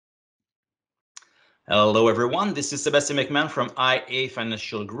Hello, everyone. This is Sebastian McMahon from IA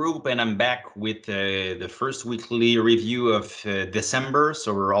Financial Group, and I'm back with the first weekly review of December.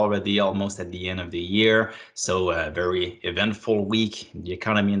 So we're already almost at the end of the year. So a very eventful week in the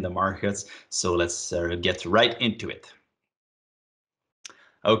economy and the markets. So let's get right into it.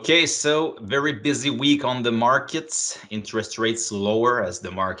 Okay, so very busy week on the markets. Interest rates lower as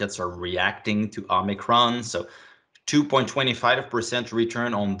the markets are reacting to Omicron. So 2.25%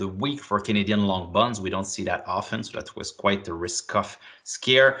 return on the week for Canadian long bonds. We don't see that often, so that was quite a risk-off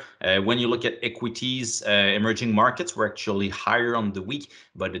scare. When you look at equities, emerging markets were actually higher on the week,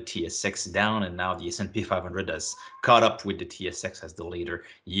 but the TSX down, and now the S&P 500 has caught up with the TSX as the later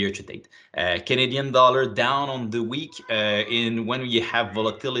year to date. Canadian dollar down on the week. When you have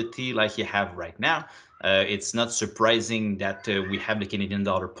volatility like you have right now, it's not surprising that we have the Canadian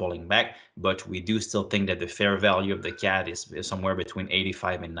dollar pulling back, but we do still think that the fair value of the CAD is somewhere between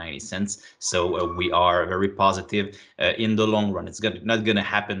 85 and 90 cents. So we are very positive in the long run. It's not going to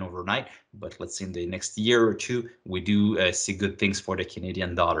happen overnight, but let's say in the next year or two, we do see good things for the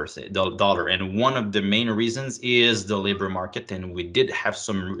Canadian dollar. And one of the main reasons is the labor market, and we did have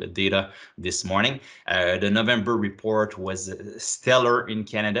some data this morning. The November report was stellar in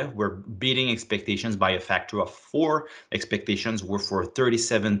Canada. We're beating expectations by a factor of 4. Expectations were for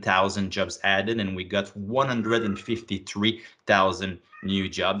 37,000 jobs added, and we got 153,000 new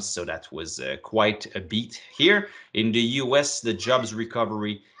jobs. So that was quite a beat here. In the US, the jobs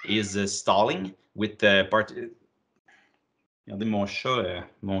recovery is stalling with the part. Regardez,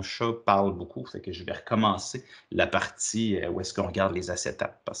 mon chat parle beaucoup, fait que je vais recommencer la partie où est-ce qu'on regarde les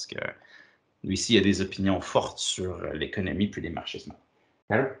acétates parce que lui ici, il a des opinions fortes sur l'économie puis les marchés.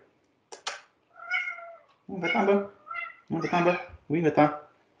 Allô? Va-t'en en bas. Va-t'en en bas. Oui, va-t'en.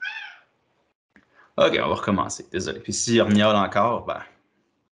 OK, on va recommencer. Désolé. Puis s'il miaule encore, ben,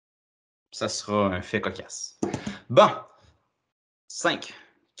 ça sera un fait cocasse. Bon. 5,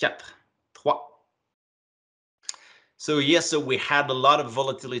 4, 3. So yes, so we had a lot of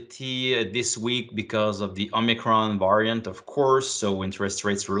volatility this week because of the Omicron variant, of course. So interest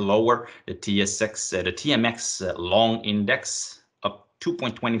rates were lower. The TMX long index up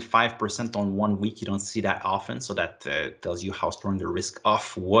 2.25% on 1 week. You don't see that often, so that tells you how strong the risk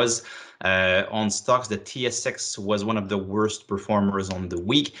off was. On stocks, the TSX was one of the worst performers on the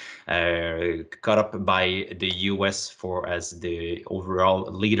week, caught up by the US as the overall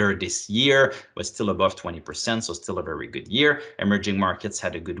leader this year, but still above 20%, so still a very good year. Emerging markets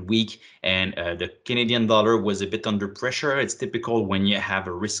had a good week, and the Canadian dollar was a bit under pressure. It's typical when you have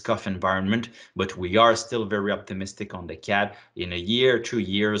a risk-off environment, but we are still very optimistic on the CAD. In a year, 2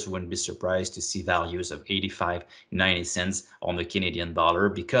 years, wouldn't be surprised to see values of 85, 90 cents on the Canadian dollar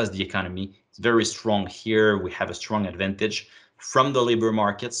because the economy is very strong here. We have a strong advantage from the labor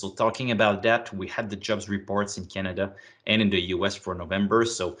market. So talking about that, we had the jobs reports in Canada and in the US for November.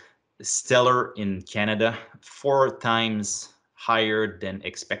 So stellar in Canada, 4 times higher than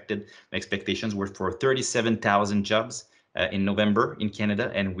expected. Expectations were for 37,000 jobs in November in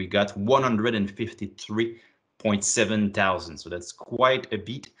Canada, and we got 153.7 thousand. So that's quite a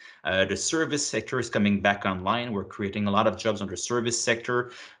beat. The service sector is coming back online. We're creating a lot of jobs on the service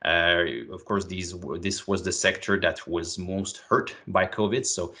sector. Of course, this was the sector that was most hurt by COVID.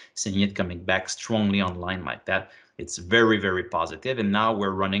 So seeing it coming back strongly online like that, it's very, very positive. And now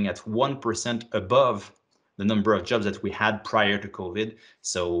we're running at 1% above the number of jobs that we had prior to COVID.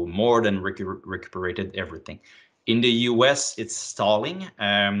 So more than recuperated everything. In the US, it's stalling.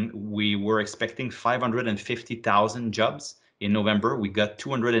 We were expecting 550,000 jobs in November. We got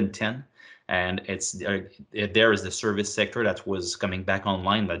 210. And there is the service sector that was coming back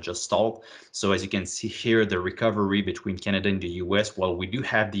online that just stalled. So as you can see here, the recovery between Canada and the US, well, we do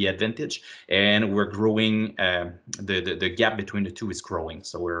have the advantage, and we're growing. The gap between the two is growing.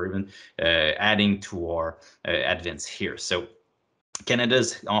 So we're even adding to our advance here. So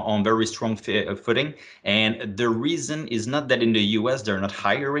Canada's on very strong footing, and the reason is not that in the US they're not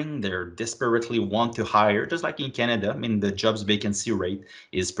hiring, they're desperately want to hire, just like in Canada. I mean, the jobs vacancy rate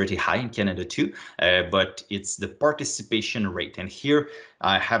is pretty high in Canada too, but it's the participation rate. And here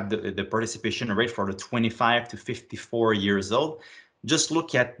I have the participation rate for the 25 to 54 years old. Just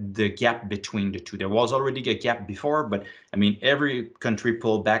look at the gap between the two. There was already a gap before, but I mean, every country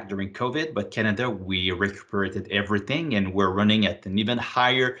pulled back during COVID, but Canada, we recuperated everything, and we're running at an even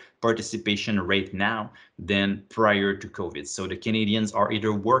higher participation rate now than prior to COVID. So the Canadians are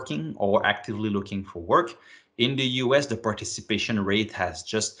either working or actively looking for work. In the US, the participation rate has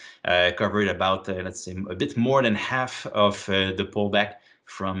just covered about, let's say, a bit more than half of the pullback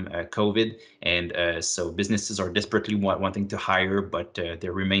from COVID, and so businesses are desperately wanting to hire, but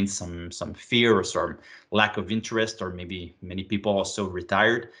there remains some fear or some lack of interest, or maybe many people also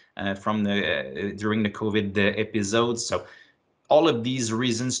retired from the during the COVID episode. So all of these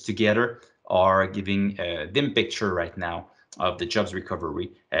reasons together are giving a dim picture right now of the jobs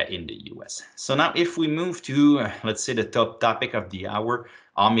recovery in the US. So now if we move to, let's say, the top topic of the hour,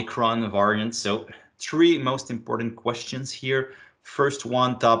 Omicron variant. So three most important questions here. First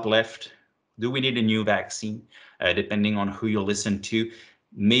one, top left, do we need a new vaccine? Depending on who you listen to,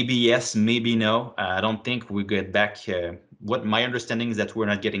 maybe yes, maybe no. I don't think we get back. What my understanding is that we're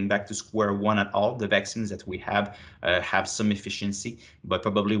not getting back to square one at all. The vaccines that we have some efficiency, but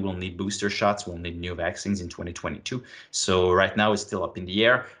probably we'll need booster shots. We'll need new vaccines in 2022. So right now it's still up in the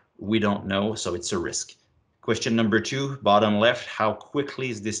air. We don't know, so it's a risk. Question number two, bottom left, how quickly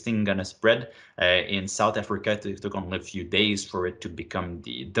is this thing gonna spread? In South Africa, it took only a few days for it to become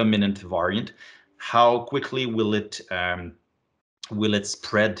the dominant variant. How quickly will it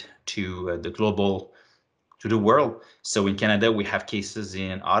spread to the world? So in Canada, we have cases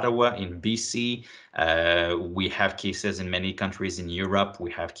in Ottawa, in BC. We have cases in many countries in Europe.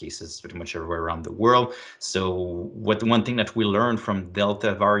 We have cases pretty much everywhere around the world. So one thing that we learned from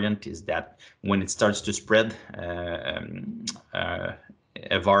Delta variant is that when it starts to spread,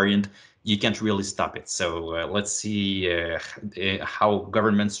 a variant, you can't really stop it. So let's see how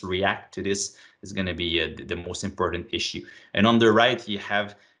governments react to this is going to be the most important issue. And on the right, you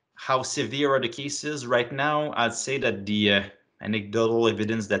have how severe are the cases right now. I'd say that the anecdotal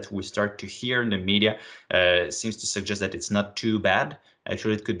evidence that we start to hear in the media seems to suggest that it's not too bad.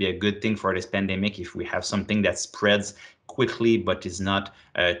 Actually, it could be a good thing for this pandemic if we have something that spreads quickly but is not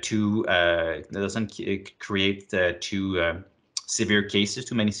doesn't create too severe cases,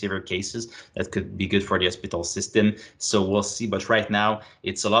 too many severe cases. That could be good for the hospital system. So we'll see. But right now,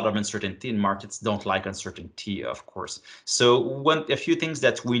 it's a lot of uncertainty, and markets don't like uncertainty, of course. So a few things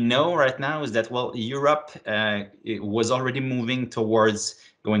that we know right now is that, well, Europe it was already moving towards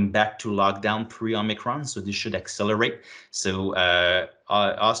going back to lockdown pre-Omicron, so this should accelerate. So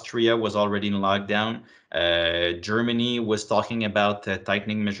Austria was already in lockdown. Germany was talking about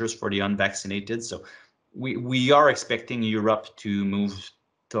tightening measures for the unvaccinated. So we are expecting Europe to move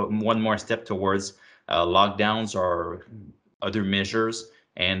to one more step towards lockdowns or other measures,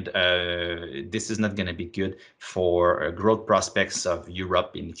 and this is not going to be good for growth prospects of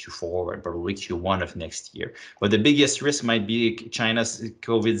Europe in Q4 and probably Q1 of next year. But the biggest risk might be China's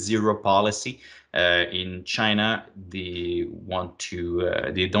COVID zero policy. In China, they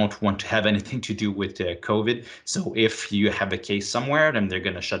don't want to have anything to do with COVID. So if you have a case somewhere, then they're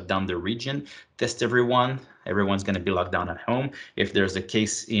going to shut down the region, test everyone. Everyone's going to be locked down at home. If there's a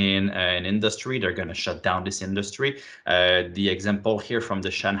case in an industry, they're going to shut down this industry. The example here from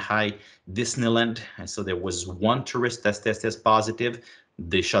the Shanghai Disneyland. And so there was one tourist that tested positive.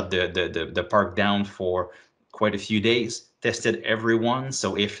 They shut the park down for quite a few days, tested everyone.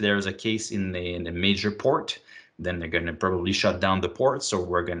 So if there's a case in the major port, then they're going to probably shut down the port. So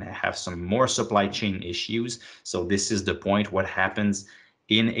we're going to have some more supply chain issues. So this is the point. What happens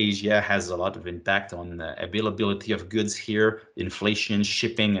in Asia has a lot of impact on the availability of goods here, inflation,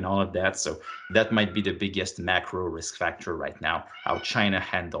 shipping, and all of that. So that might be the biggest macro risk factor right now, how China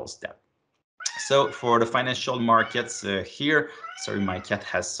handles that. So for the financial markets here, sorry, my cat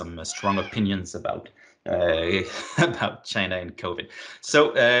has some strong opinions about about China and COVID.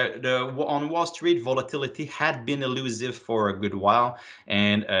 So on Wall Street, volatility had been elusive for a good while,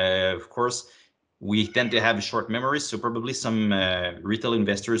 and of course, we tend to have short memories, so probably some retail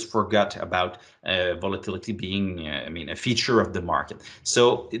investors forgot about volatility being, a feature of the market.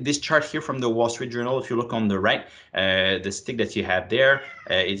 So this chart here from the Wall Street Journal, if you look on the right, the stick that you have there,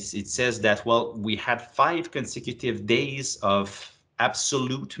 it says that, well, we had 5 consecutive days of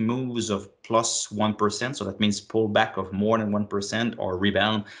absolute moves of plus 1%. So that means pullback of more than 1% or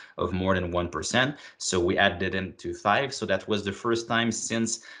rebound of more than 1%. So we added into 5. So that was the first time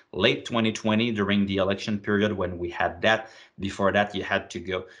since late 2020 during the election period when we had that. Before that, you had to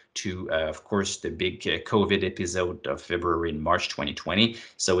go to, of course, the big COVID episode of February and March 2020.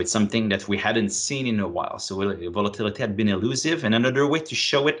 So it's something that we hadn't seen in a while. So volatility had been elusive. And another way to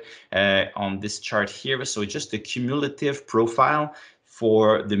show it on this chart here, so just a cumulative profile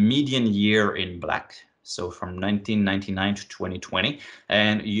for the median year in black. So from 1999 to 2020,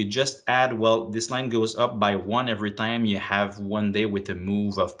 and you just add, well, this line goes up by 1 every time you have one day with a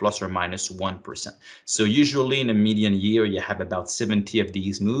move of plus or minus 1%. So usually in a median year, you have about 70 of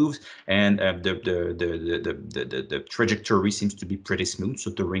these moves, and the trajectory seems to be pretty smooth.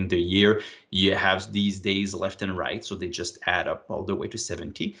 So during the year, you have these days left and right, so they just add up all the way to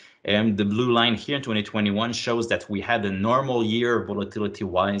 70. And the blue line here in 2021 shows that we had a normal year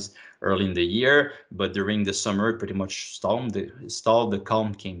volatility-wise early in the year, but during the summer, pretty much stalled. The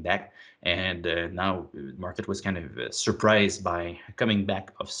calm came back, and now the market was kind of surprised by coming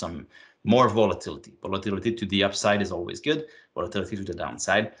back of some more volatility. Volatility to the upside is always good. Volatility to the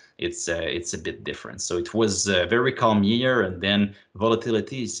downside, it's a bit different. So it was a very calm year, and then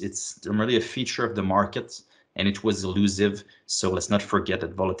volatility it's really a feature of the markets, and it was elusive. So let's not forget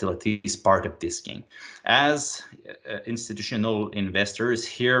that volatility is part of this game. As institutional investors,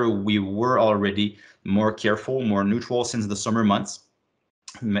 here we were already more careful, more neutral since the summer months.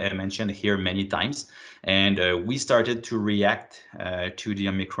 Mentioned here many times, and we started to react to the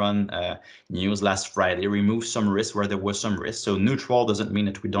Omicron news last Friday, remove some risk where there was some risk. So neutral doesn't mean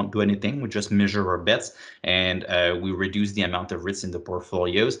that we don't do anything, we just measure our bets, and we reduce the amount of risk in the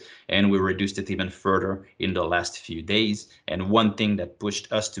portfolios, and we reduced it even further in the last few days. And one thing that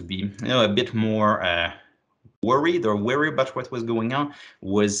pushed us to be a bit more worried or wary about what was going on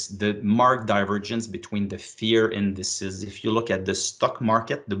was the marked divergence between the fear indices. If you look at the stock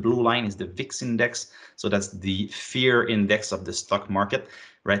market, the blue line is the VIX index. So that's the fear index of the stock market.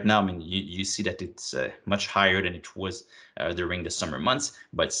 Right now, I mean, you see that it's much higher than it was during the summer months,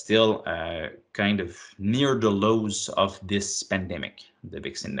 but still kind of near the lows of this pandemic, the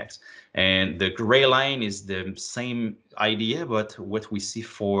VIX index. And the gray line is the same idea, but what we see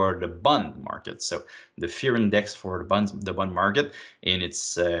for the bond market. So the fear index for the bond market, and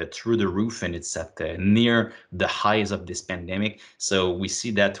it's through the roof, and it's at near the highs of this pandemic. So we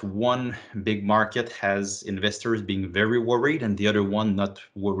see that one big market has investors being very worried, and the other one not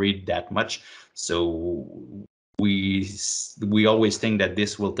worried that much. So we always think that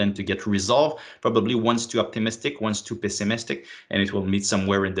this will tend to get resolved. Probably one's too optimistic, one's too pessimistic, and it will meet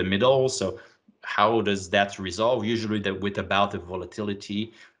somewhere in the middle. So how does that resolve? Usually that with a bout of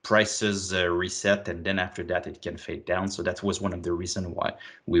volatility, prices reset, and then after that it can fade down. So that was one of the reasons why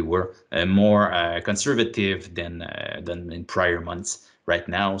we were more conservative than in prior months right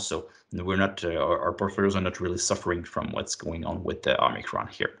now. So we're not our portfolios are not really suffering from what's going on with the Omicron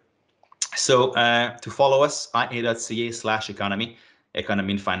here. So to follow us, ia.ca/economy,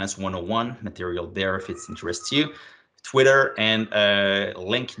 Economy and Finance 101, material there if it interests you. Twitter and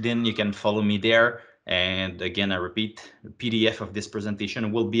LinkedIn, you can follow me there. And again, I repeat, the PDF of this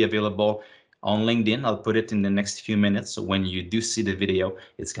presentation will be available on LinkedIn. I'll put it in the next few minutes. So when you do see the video,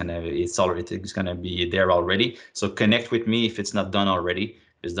 it's gonna be there already. So connect with me if it's not done already.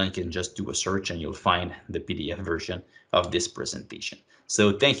 If it's done, you can just do a search and you'll find the PDF version of this presentation.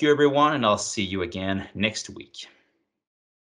 So thank you everyone, and I'll see you again next week.